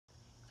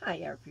Hi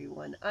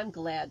everyone, I'm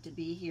glad to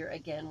be here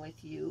again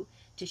with you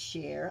to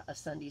share a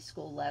Sunday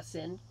school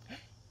lesson.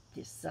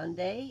 This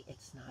Sunday,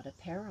 it's not a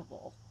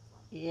parable.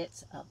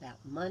 It's about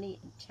money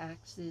and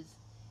taxes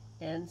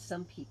and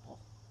some people.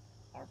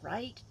 All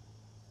right?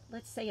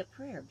 Let's say a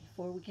prayer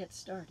before we get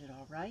started,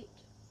 all right?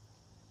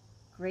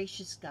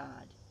 Gracious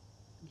God,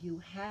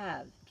 you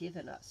have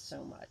given us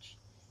so much.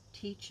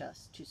 Teach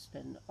us to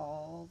spend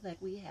all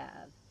that we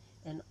have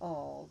and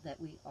all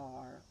that we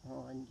are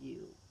on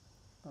you.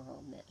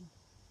 Amen.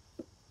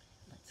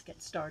 Let's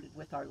get started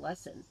with our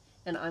lesson,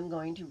 and I'm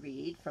going to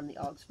read from the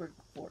Augsburg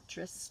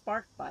Fortress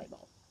Spark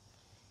Bible.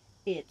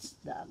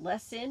 The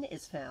lesson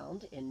is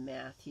found in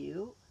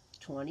Matthew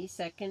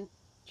 22nd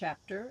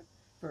chapter,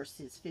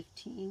 verses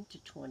 15 to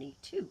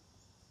 22.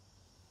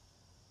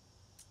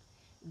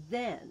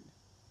 Then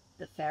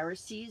the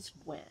Pharisees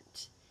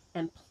went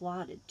and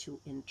plotted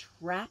to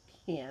entrap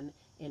him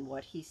in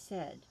what he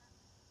said.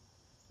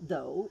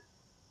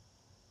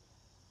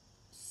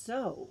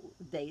 So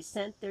they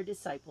sent their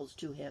disciples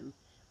to him,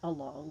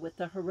 along with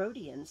the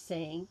Herodians,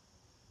 saying,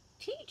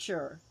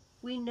 Teacher,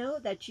 we know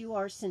that you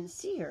are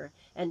sincere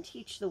and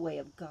teach the way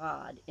of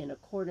God in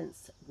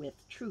accordance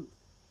with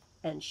truth,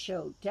 and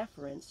show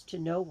deference to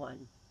no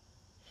one.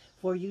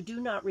 For you do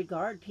not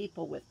regard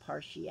people with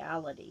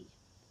partiality.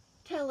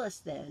 Tell us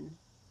then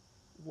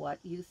what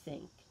you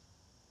think.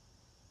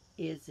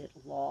 Is it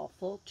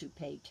lawful to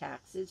pay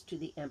taxes to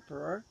the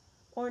emperor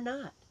or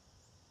not?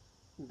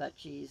 But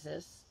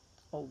Jesus,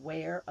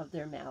 aware of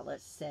their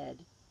malice,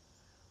 said,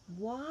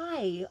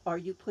 Why are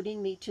you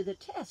putting me to the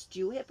test,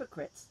 you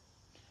hypocrites?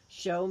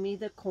 Show me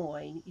the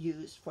coin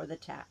used for the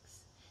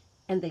tax.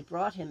 And they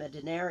brought him a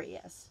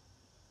denarius.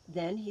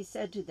 Then he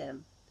said to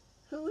them,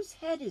 Whose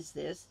head is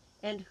this,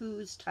 and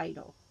whose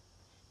title?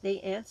 They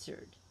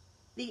answered,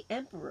 The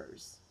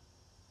emperor's.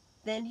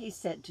 Then he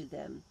said to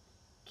them,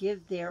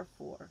 Give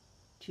therefore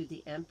to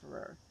the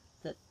emperor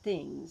the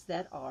things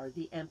that are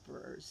the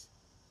emperor's,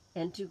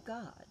 and to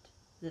God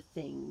the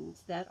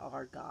things that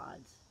are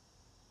God's.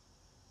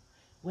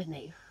 When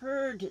they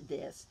heard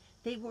this,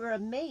 they were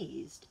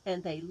amazed,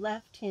 and they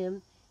left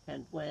him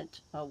and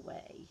went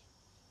away.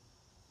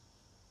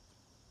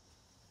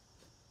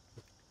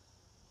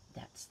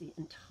 That's the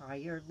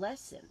entire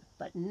lesson.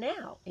 But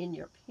now, in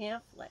your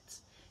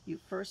pamphlets, you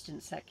first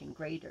and second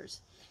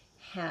graders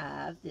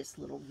have this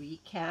little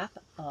recap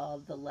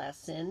of the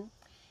lesson,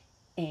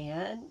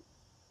 and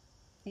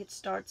it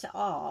starts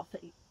off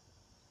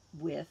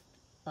with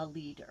a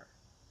leader,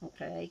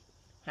 okay?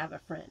 Have a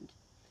friend.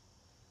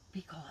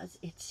 Because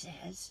it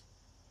says,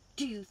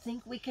 do you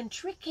think we can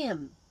trick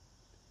him?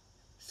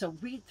 So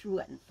read through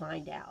it and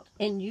find out.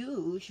 And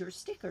use your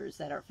stickers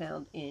that are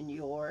found in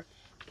your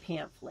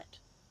pamphlet.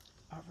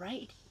 All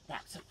right,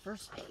 that's the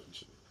first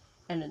page.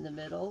 And in the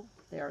middle,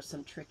 there are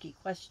some tricky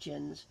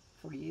questions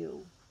for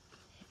you.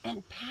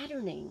 And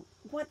patterning,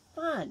 what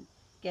fun!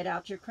 Get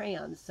out your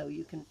crayons so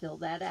you can fill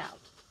that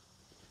out.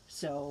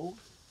 So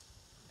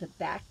the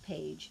back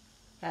page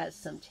has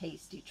some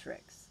tasty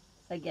tricks,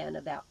 again,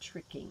 about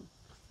tricking.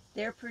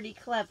 They're pretty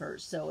clever,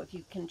 so if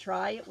you can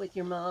try it with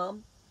your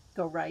mom,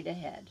 go right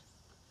ahead.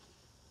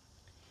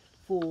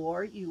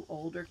 For you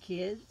older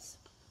kids,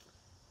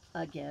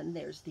 again,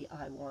 there's the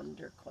I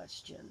wonder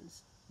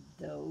questions.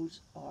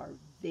 Those are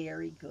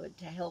very good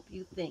to help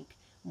you think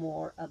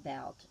more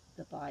about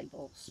the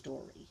Bible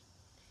story.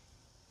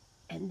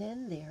 And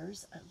then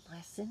there's a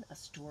lesson, a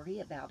story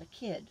about a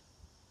kid.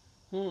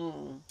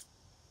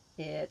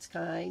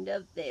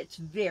 It's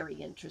very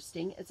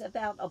interesting. It's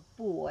about a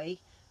boy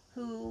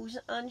who's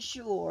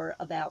unsure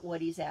about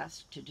what he's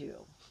asked to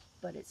do.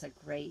 But it's a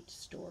great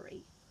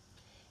story.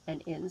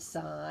 And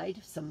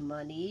inside, some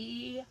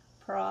money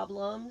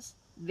problems.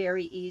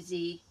 Very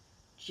easy.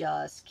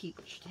 Just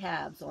keep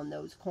tabs on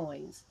those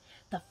coins.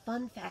 The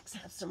fun facts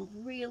have some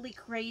really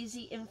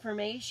crazy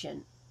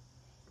information.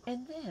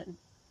 And then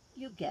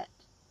you get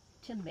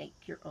to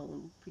make your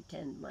own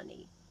pretend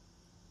money.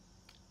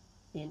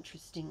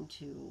 Interesting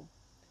too,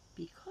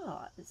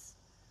 because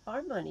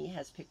our money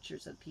has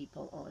pictures of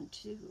people on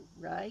too,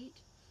 right?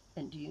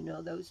 And do you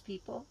know those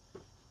people?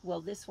 Well,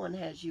 this one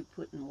has you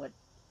putting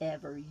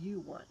whatever you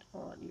want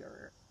on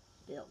your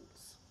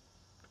bills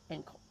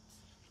and coins.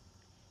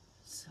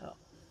 So,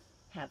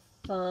 have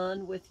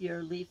fun with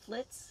your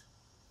leaflets.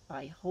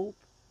 I hope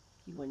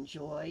you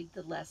enjoyed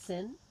the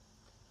lesson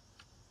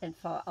and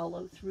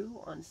follow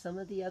through on some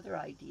of the other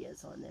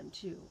ideas on them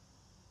too.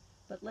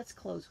 But let's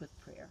close with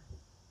prayer.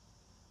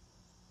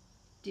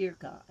 Dear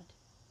God,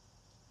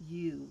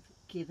 you've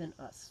given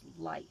us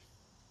life,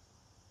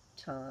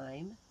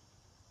 time,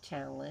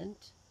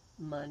 talent,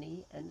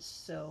 money, and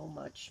so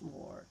much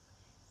more.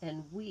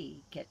 And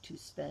we get to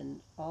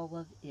spend all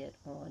of it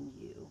on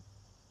you.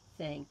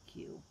 Thank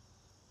you.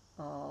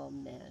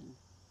 Amen.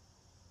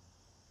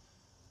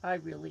 I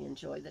really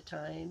enjoy the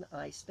time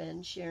I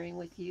spend sharing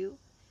with you.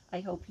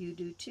 I hope you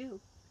do too.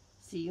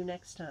 See you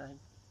next time.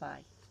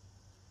 Bye.